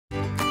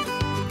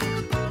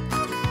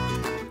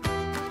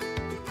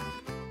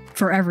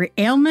For every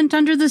ailment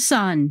under the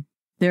sun,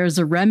 there is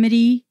a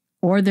remedy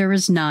or there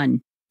is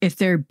none. If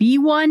there be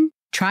one,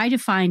 try to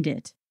find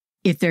it.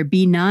 If there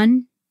be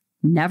none,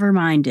 never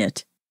mind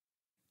it.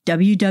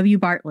 W.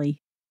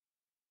 Bartley.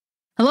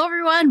 Hello,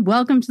 everyone.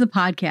 Welcome to the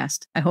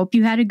podcast. I hope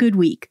you had a good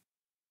week.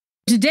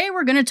 Today,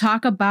 we're going to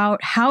talk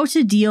about how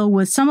to deal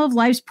with some of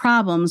life's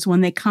problems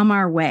when they come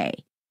our way,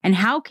 and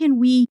how can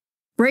we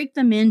break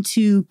them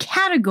into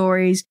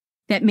categories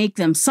that make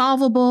them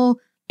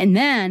solvable, and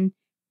then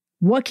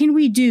what can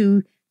we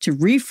do to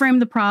reframe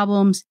the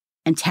problems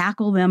and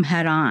tackle them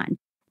head on.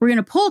 We're going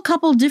to pull a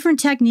couple different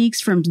techniques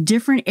from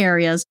different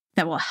areas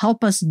that will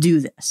help us do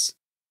this.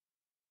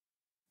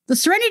 The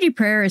Serenity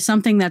Prayer is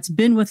something that's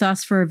been with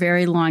us for a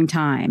very long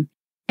time.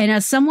 And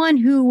as someone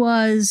who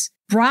was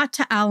brought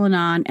to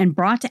Al-Anon and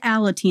brought to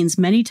Alateens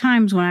many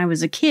times when I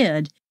was a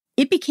kid,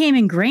 it became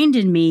ingrained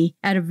in me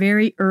at a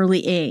very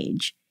early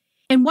age.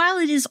 And while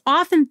it is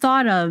often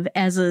thought of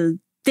as a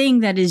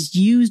thing that is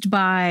used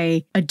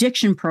by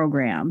addiction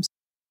programs,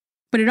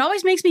 but it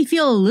always makes me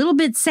feel a little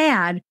bit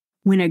sad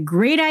when a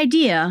great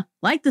idea,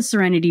 like the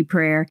Serenity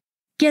Prayer,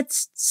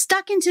 gets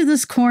stuck into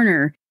this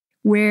corner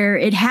where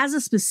it has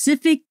a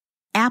specific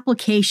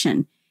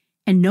application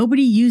and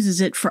nobody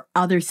uses it for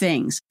other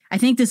things. I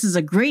think this is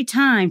a great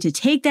time to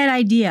take that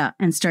idea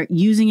and start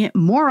using it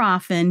more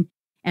often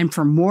and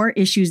for more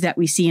issues that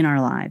we see in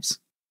our lives.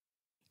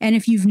 And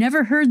if you've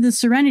never heard the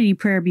Serenity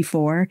Prayer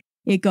before,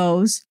 it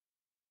goes,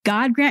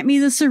 God grant me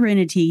the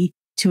serenity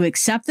to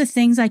accept the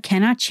things I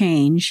cannot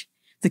change,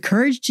 the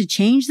courage to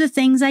change the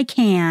things I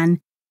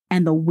can,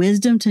 and the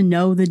wisdom to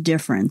know the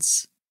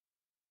difference.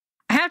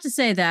 I have to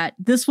say that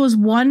this was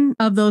one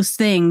of those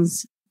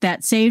things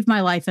that saved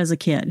my life as a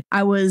kid.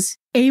 I was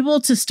able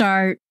to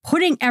start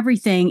putting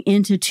everything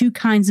into two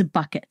kinds of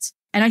buckets.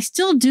 And I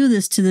still do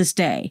this to this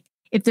day.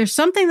 If there's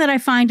something that I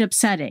find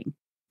upsetting,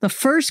 the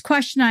first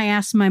question I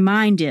ask my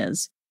mind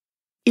is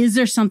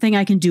there something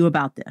I can do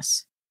about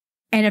this?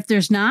 And if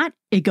there's not,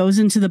 it goes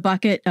into the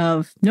bucket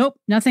of, nope,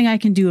 nothing I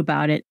can do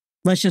about it.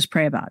 Let's just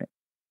pray about it.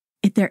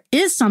 If there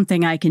is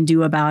something I can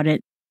do about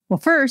it, well,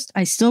 first,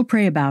 I still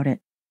pray about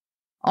it.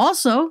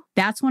 Also,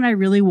 that's when I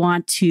really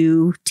want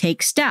to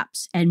take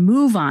steps and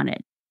move on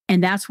it.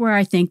 And that's where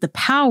I think the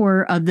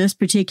power of this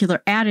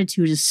particular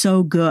attitude is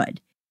so good.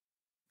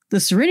 The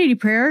Serenity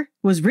Prayer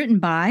was written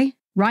by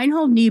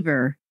Reinhold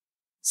Niebuhr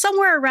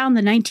somewhere around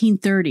the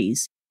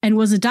 1930s and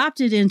was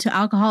adopted into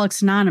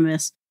Alcoholics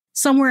Anonymous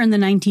somewhere in the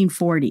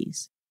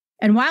 1940s.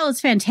 And while it's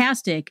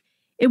fantastic,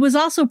 it was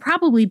also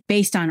probably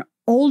based on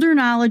older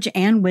knowledge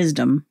and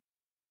wisdom.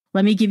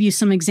 Let me give you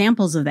some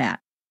examples of that.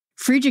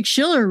 Friedrich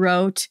Schiller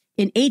wrote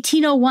in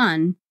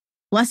 1801,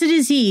 "Blessed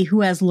is he who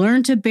has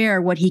learned to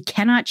bear what he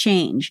cannot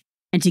change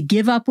and to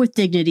give up with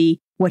dignity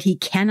what he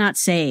cannot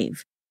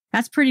save."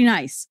 That's pretty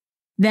nice.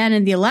 Then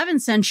in the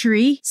 11th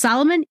century,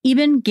 Solomon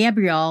ibn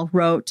Gabriel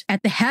wrote,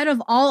 "At the head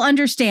of all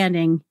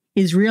understanding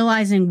is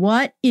realizing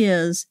what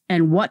is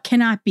and what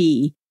cannot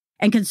be,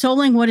 and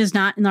consoling what is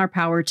not in our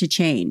power to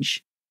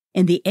change."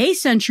 In the 8th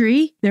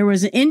century, there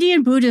was an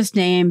Indian Buddhist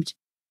named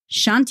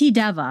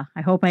Shantideva.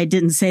 I hope I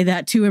didn't say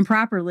that too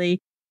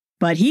improperly,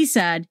 but he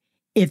said,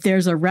 "If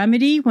there's a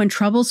remedy when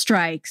trouble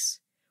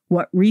strikes,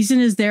 what reason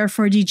is there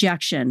for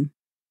dejection?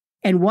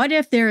 And what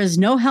if there is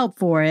no help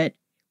for it?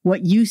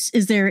 What use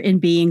is there in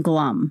being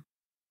glum?"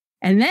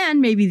 And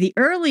then maybe the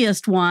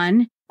earliest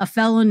one, a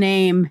fellow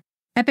named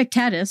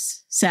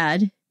Epictetus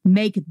said,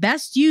 "Make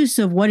best use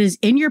of what is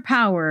in your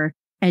power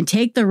and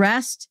take the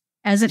rest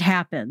as it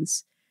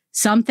happens.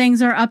 Some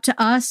things are up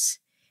to us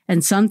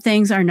and some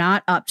things are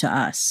not up to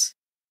us."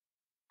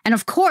 And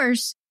of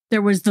course,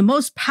 there was the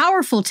most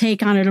powerful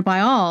take on it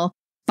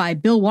by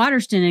Bill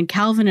Waterston and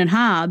Calvin and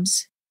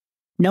Hobbes.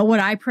 "Know what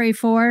I pray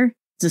for?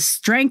 The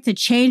strength to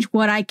change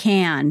what I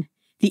can,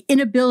 the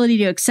inability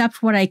to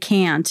accept what I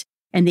can't,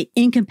 and the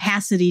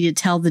incapacity to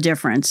tell the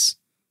difference."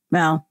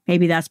 Well,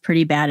 maybe that's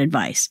pretty bad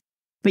advice.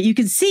 But you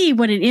can see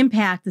what an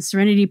impact the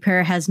Serenity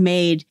Prayer has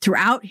made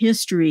throughout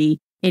history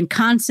in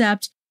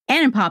concept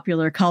and in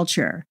popular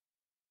culture.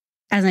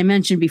 As I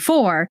mentioned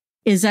before,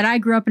 is that I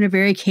grew up in a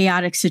very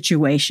chaotic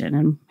situation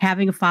and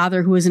having a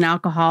father who was an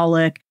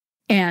alcoholic,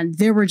 and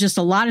there were just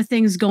a lot of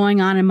things going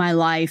on in my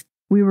life.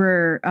 We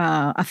were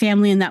a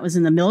family that was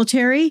in the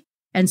military.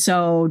 And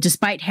so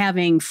despite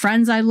having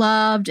friends I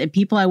loved and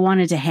people I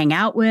wanted to hang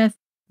out with,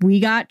 we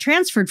got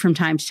transferred from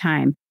time to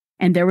time.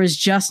 And there was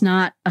just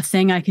not a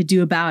thing I could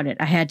do about it.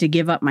 I had to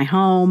give up my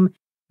home,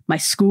 my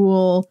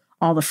school,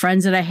 all the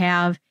friends that I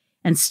have,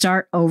 and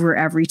start over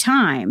every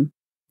time.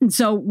 And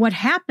so what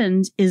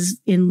happened is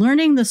in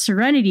learning the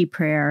Serenity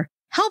Prayer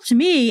helped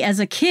me as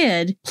a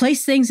kid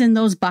place things in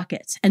those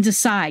buckets and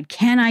decide,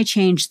 can I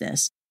change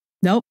this?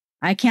 Nope,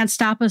 I can't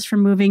stop us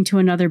from moving to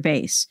another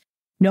base.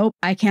 Nope,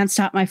 I can't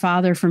stop my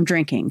father from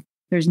drinking.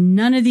 There's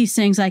none of these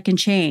things I can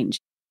change.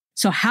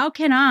 So how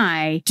can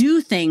I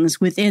do things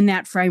within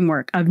that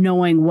framework of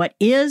knowing what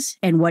is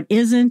and what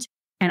isn't,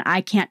 and I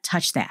can't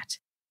touch that?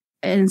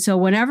 And so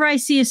whenever I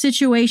see a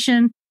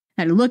situation,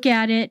 I look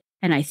at it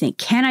and I think,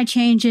 can I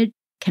change it?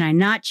 Can I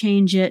not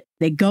change it?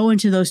 They go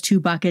into those two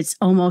buckets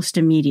almost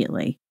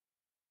immediately.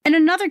 And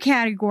another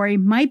category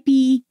might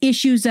be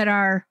issues that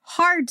are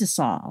hard to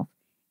solve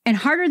and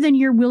harder than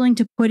you're willing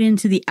to put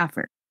into the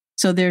effort.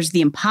 So there's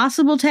the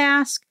impossible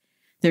task,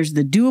 there's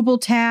the doable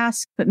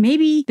task, but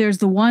maybe there's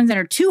the ones that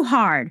are too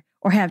hard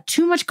or have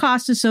too much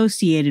cost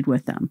associated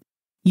with them.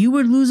 You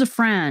would lose a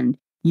friend,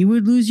 you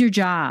would lose your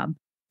job,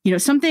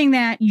 something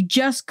that you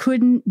just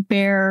couldn't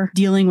bear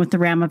dealing with the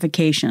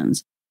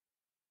ramifications.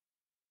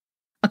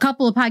 A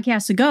couple of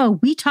podcasts ago,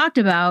 we talked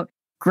about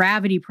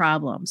gravity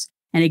problems.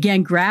 And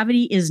again,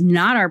 gravity is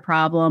not our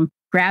problem.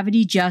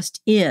 Gravity just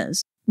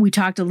is. We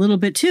talked a little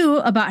bit too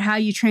about how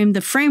you train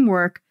the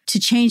framework to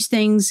change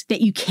things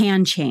that you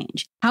can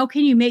change. How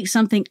can you make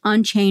something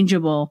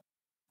unchangeable,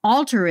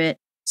 alter it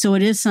so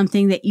it is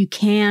something that you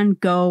can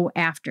go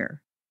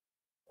after?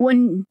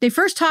 When they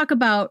first talk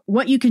about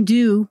what you can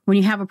do when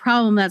you have a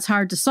problem that's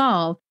hard to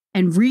solve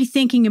and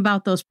rethinking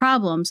about those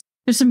problems,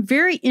 there's some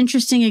very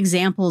interesting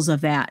examples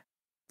of that.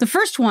 The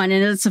first one,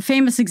 and it's a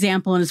famous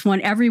example and it's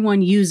one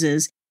everyone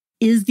uses,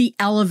 is the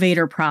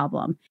elevator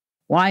problem.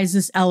 Why is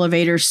this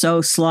elevator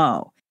so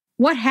slow?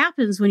 What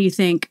happens when you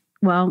think,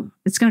 well,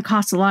 it's going to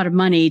cost a lot of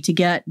money to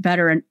get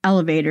better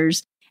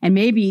elevators, and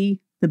maybe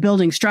the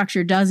building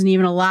structure doesn't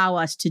even allow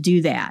us to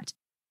do that?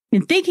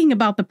 In thinking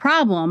about the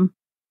problem,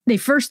 they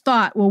first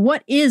thought, well,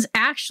 what is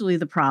actually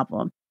the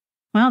problem?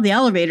 Well, the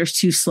elevator's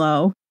too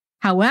slow.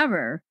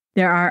 However,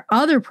 there are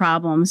other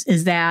problems,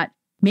 is that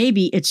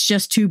maybe it's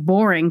just too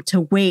boring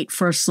to wait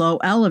for a slow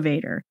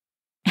elevator.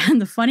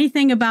 And the funny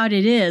thing about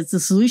it is the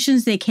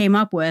solutions they came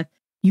up with,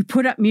 you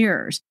put up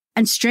mirrors.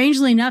 And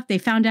strangely enough, they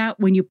found out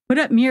when you put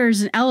up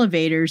mirrors in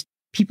elevators,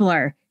 people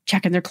are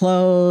checking their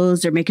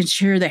clothes, they're making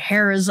sure their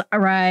hair is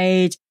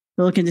right,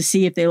 they're looking to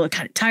see if they look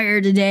kind of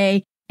tired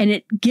today. And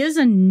it gives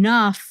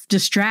enough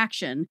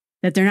distraction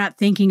that they're not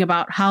thinking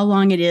about how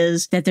long it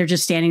is that they're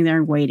just standing there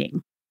and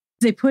waiting.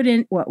 They put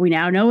in what we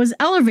now know as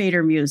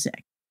elevator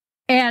music.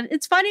 And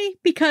it's funny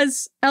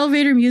because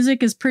elevator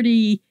music is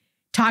pretty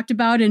talked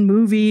about in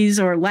movies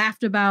or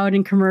laughed about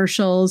in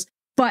commercials,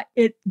 but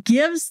it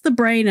gives the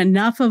brain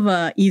enough of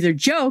a either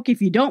joke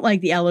if you don't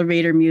like the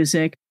elevator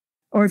music,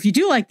 or if you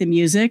do like the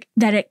music,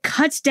 that it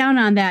cuts down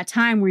on that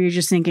time where you're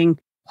just thinking,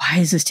 why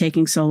is this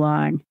taking so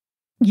long?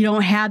 You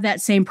don't have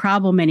that same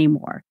problem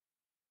anymore.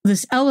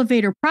 This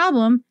elevator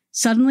problem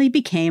suddenly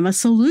became a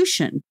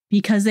solution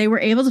because they were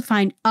able to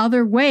find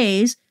other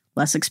ways,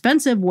 less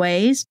expensive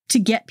ways, to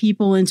get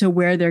people into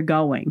where they're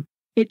going.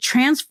 It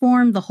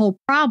transformed the whole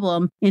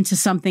problem into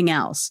something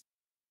else.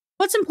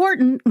 What's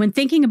important when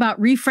thinking about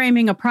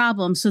reframing a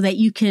problem so that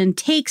you can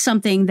take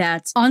something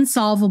that's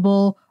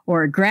unsolvable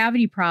or a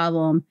gravity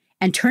problem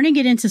and turning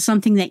it into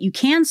something that you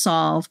can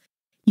solve,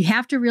 you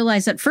have to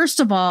realize that, first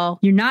of all,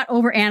 you're not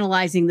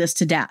overanalyzing this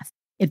to death.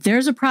 If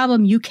there's a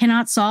problem you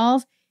cannot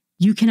solve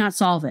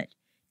it.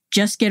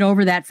 Just get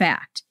over that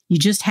fact. You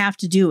just have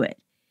to do it.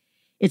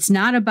 It's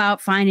not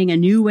about finding a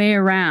new way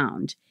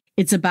around.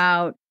 It's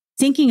about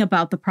thinking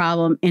about the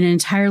problem in an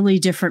entirely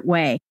different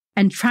way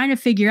and trying to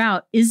figure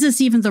out, is this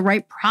even the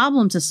right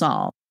problem to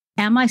solve?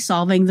 Am I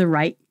solving the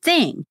right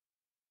thing?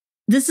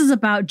 This is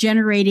about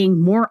generating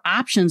more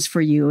options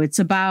for you. It's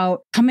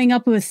about coming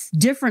up with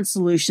different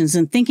solutions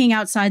and thinking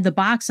outside the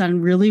box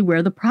on really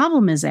where the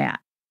problem is at.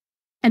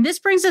 And this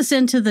brings us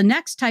into the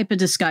next type of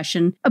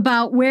discussion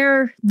about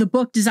where the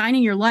book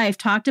Designing Your Life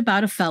talked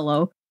about a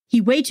fellow.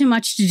 He weighed too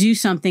much to do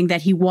something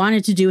that he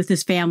wanted to do with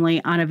his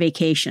family on a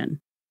vacation.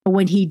 But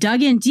when he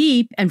dug in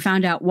deep and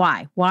found out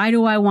why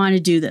do I want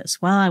to do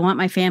this? Well, I want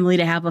my family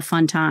to have a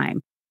fun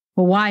time.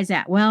 Well, why is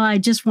that? Well, I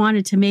just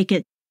wanted to make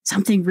it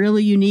something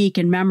really unique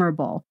and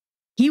memorable.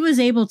 He was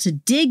able to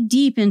dig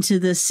deep into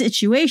this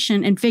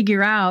situation and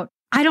figure out,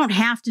 I don't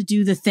have to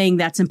do the thing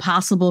that's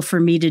impossible for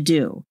me to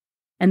do.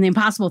 And the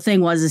impossible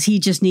thing is he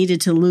just needed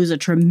to lose a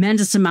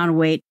tremendous amount of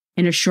weight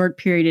in a short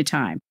period of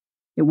time.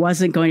 It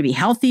wasn't going to be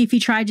healthy if he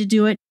tried to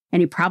do it,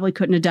 and he probably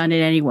couldn't have done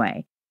it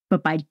anyway.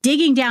 But by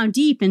digging down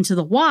deep into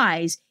the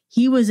whys,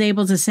 he was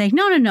able to say,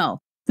 no.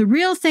 The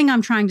real thing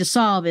I'm trying to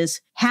solve is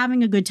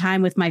having a good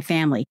time with my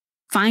family,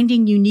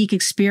 finding unique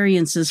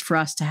experiences for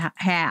us to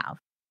have.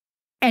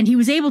 And he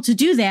was able to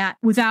do that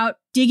without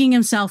digging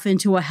himself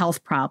into a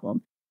health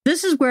problem.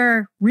 This is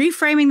where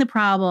reframing the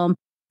problem,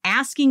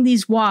 asking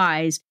these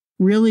whys,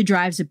 really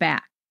drives it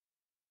back.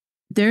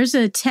 There's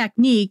a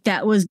technique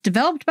that was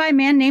developed by a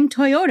man named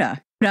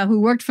Toyota, who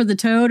worked for the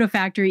Toyota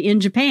factory in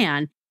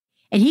Japan.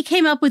 And he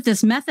came up with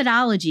this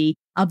methodology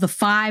of the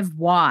 5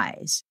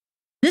 whys.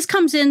 This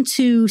comes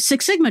into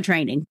Six Sigma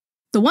training.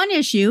 The one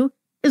issue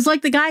is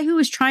like the guy who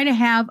was trying to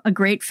have a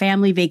great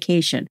family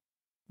vacation.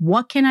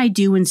 What can I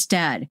do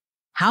instead?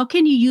 How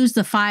can you use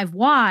the 5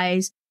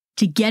 whys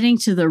to getting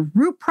to the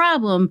root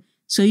problem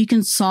so you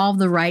can solve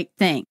the right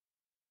thing?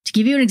 To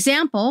give you an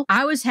example,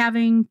 I was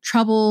having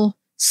trouble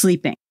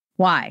sleeping.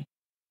 Why?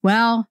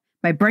 Well,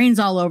 my brain's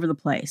all over the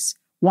place.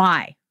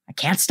 Why? I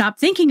can't stop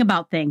thinking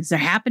about things. They're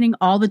happening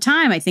all the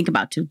time. I think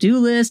about to-do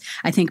lists.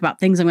 I think about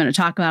things I'm going to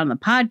talk about on the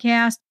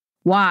podcast.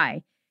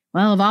 Why?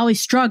 Well, I've always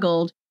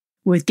struggled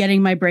with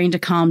getting my brain to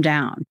calm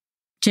down,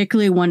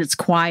 particularly when it's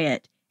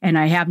quiet and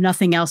I have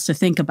nothing else to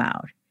think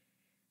about.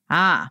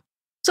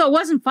 So it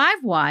wasn't 5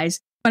 whys,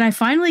 but I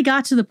finally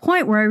got to the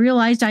point where I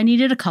realized I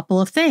needed a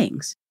couple of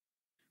things.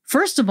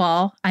 First of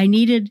all, I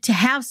needed to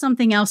have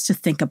something else to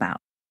think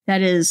about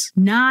that is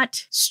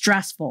not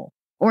stressful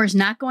or is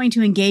not going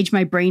to engage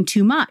my brain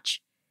too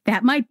much.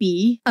 That might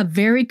be a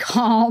very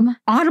calm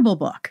Audible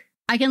book.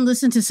 I can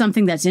listen to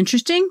something that's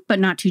interesting, but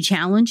not too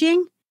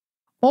challenging.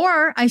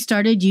 Or I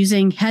started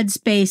using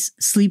Headspace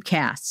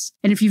Sleepcasts.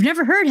 And if you've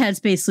never heard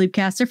Headspace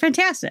Sleepcasts, they're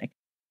fantastic.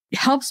 It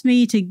helps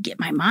me to get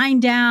my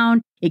mind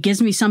down. It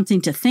gives me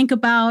something to think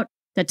about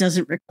that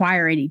doesn't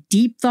require any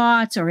deep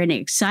thoughts or any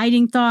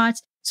exciting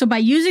thoughts. So by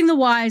using the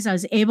whys, I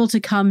was able to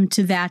come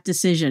to that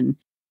decision.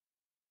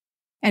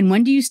 And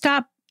when do you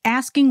stop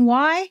asking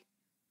why?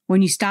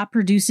 When you stop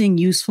producing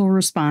useful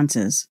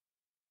responses.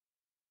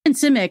 And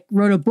Simic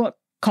wrote a book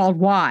called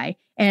Why,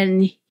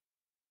 and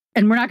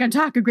we're not going to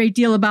talk a great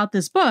deal about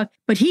this book,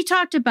 but he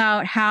talked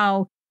about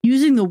how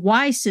using the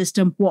why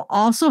system will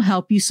also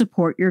help you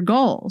support your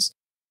goals.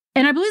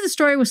 And I believe the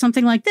story was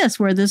something like this,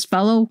 where this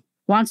fellow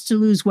wants to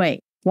lose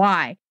weight.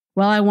 Why?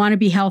 Well, I want to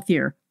be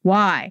healthier.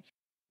 Why?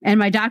 And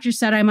my doctor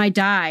said I might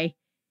die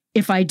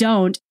if I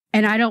don't,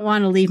 and I don't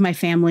want to leave my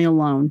family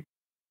alone.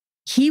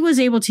 He was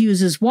able to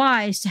use his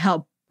whys to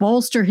help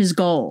bolster his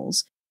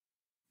goals.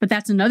 But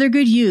that's another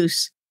good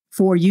use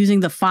for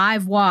using the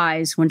 5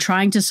 whys when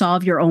trying to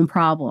solve your own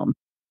problem.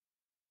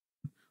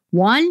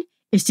 1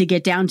 is to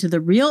get down to the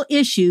real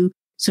issue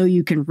so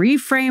you can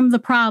reframe the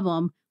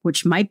problem,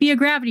 which might be a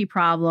gravity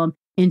problem,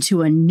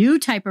 into a new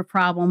type of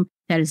problem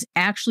that is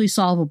actually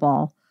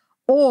solvable.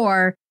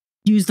 Or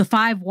use the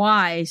 5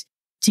 whys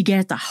to get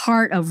at the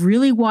heart of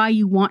really why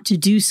you want to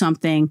do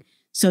something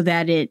so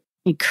that it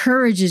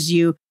encourages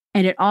you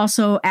and it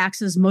also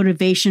acts as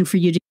motivation for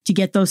you to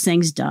get those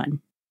things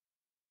done.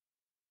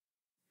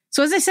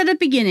 So as I said at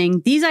the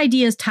beginning, these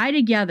ideas tie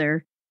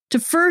together to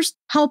first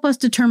help us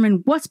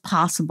determine what's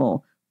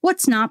possible,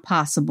 what's not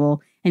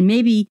possible, and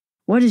maybe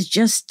what is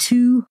just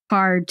too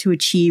hard to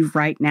achieve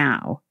right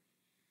now.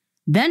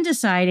 Then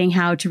deciding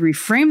how to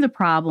reframe the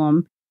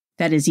problem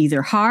that is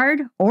either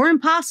hard or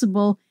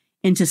impossible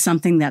into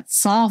something that's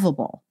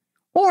solvable,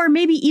 or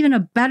maybe even a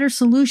better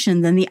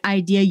solution than the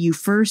idea you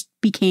first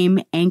became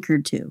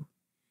anchored to.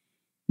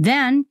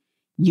 Then,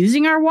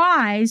 using our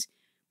whys,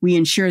 we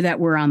ensure that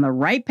we're on the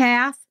right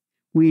path,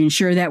 we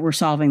ensure that we're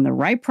solving the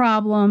right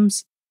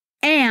problems,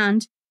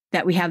 and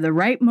that we have the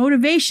right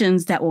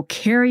motivations that will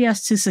carry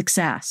us to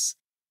success.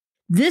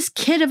 This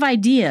kit of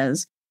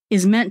ideas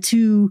is meant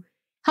to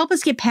help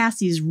us get past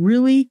these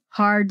really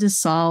hard to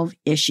solve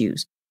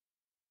issues.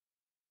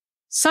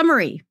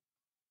 Summary.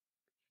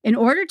 In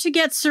order to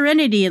get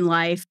serenity in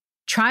life,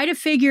 try to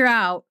figure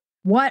out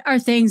what are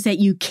things that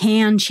you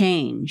can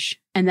change,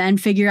 and then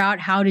figure out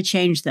how to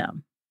change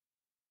them.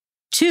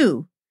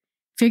 2,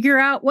 figure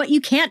out what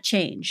you can't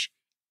change,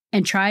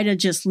 and try to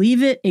just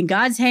leave it in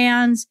God's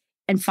hands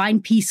and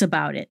find peace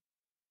about it.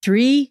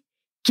 3,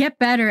 get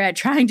better at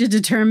trying to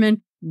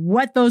determine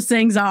what those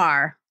things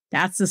are.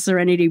 That's the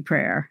Serenity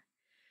Prayer.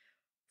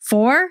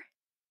 4,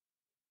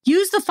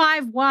 use the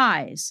 5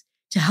 whys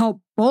to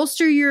help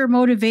bolster your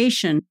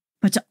motivation,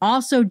 but to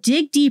also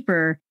dig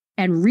deeper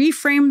and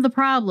reframe the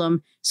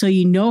problem so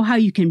you know how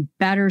you can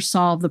better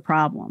solve the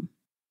problem.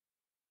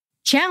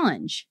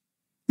 Challenge.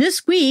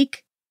 This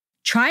week,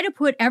 try to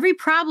put every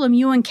problem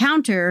you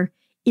encounter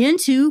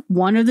into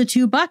one of the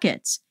 2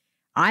 buckets.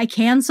 I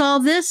can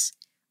solve this.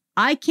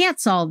 I can't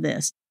solve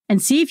this.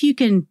 And see if you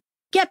can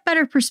get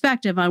better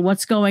perspective on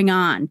what's going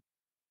on.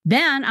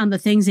 Then on the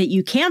things that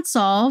you can't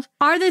solve,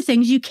 are there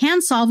things you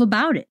can solve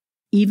about it,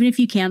 even if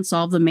you can't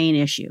solve the main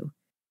issue.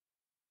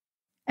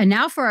 And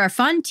now for our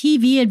fun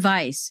TV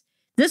advice.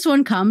 This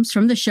one comes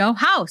from the show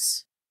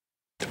House.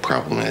 The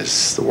problem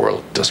is the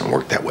world doesn't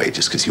work that way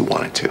just because you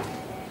want it to.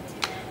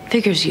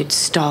 Figures you'd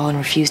stall and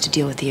refuse to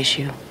deal with the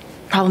issue.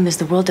 Problem is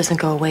the world doesn't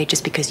go away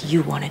just because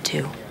you want it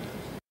to.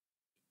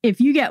 If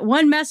you get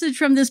one message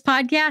from this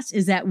podcast,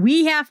 is that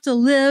we have to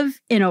live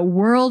in a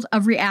world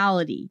of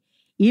reality.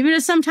 Even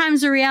if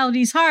sometimes the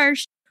reality is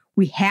harsh,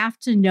 we have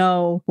to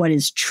know what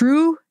is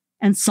true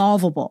and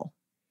solvable.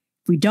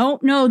 If we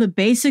don't know the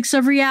basics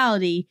of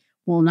reality,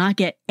 we'll not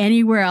get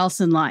anywhere else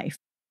in life.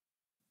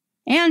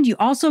 And you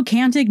also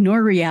can't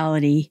ignore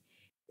reality.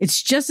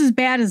 It's just as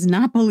bad as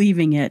not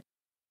believing it.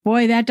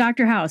 Boy, that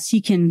Dr. House,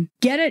 he can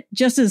get it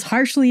just as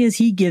harshly as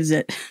he gives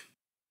it.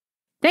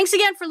 Thanks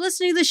again for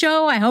listening to the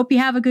show. I hope you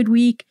have a good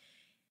week.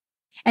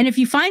 And if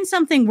you find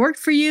something worked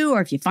for you,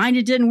 or if you find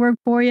it didn't work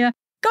for you,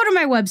 go to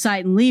my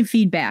website and leave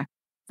feedback.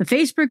 The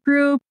Facebook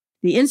group,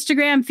 the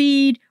Instagram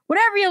feed,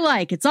 whatever you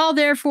like, it's all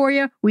there for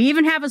you. We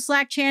even have a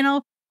Slack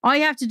channel. All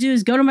you have to do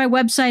is go to my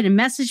website and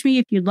message me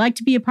if you'd like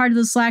to be a part of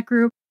the Slack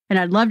group, and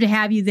I'd love to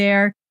have you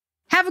there.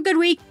 Have a good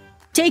week.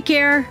 Take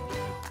care.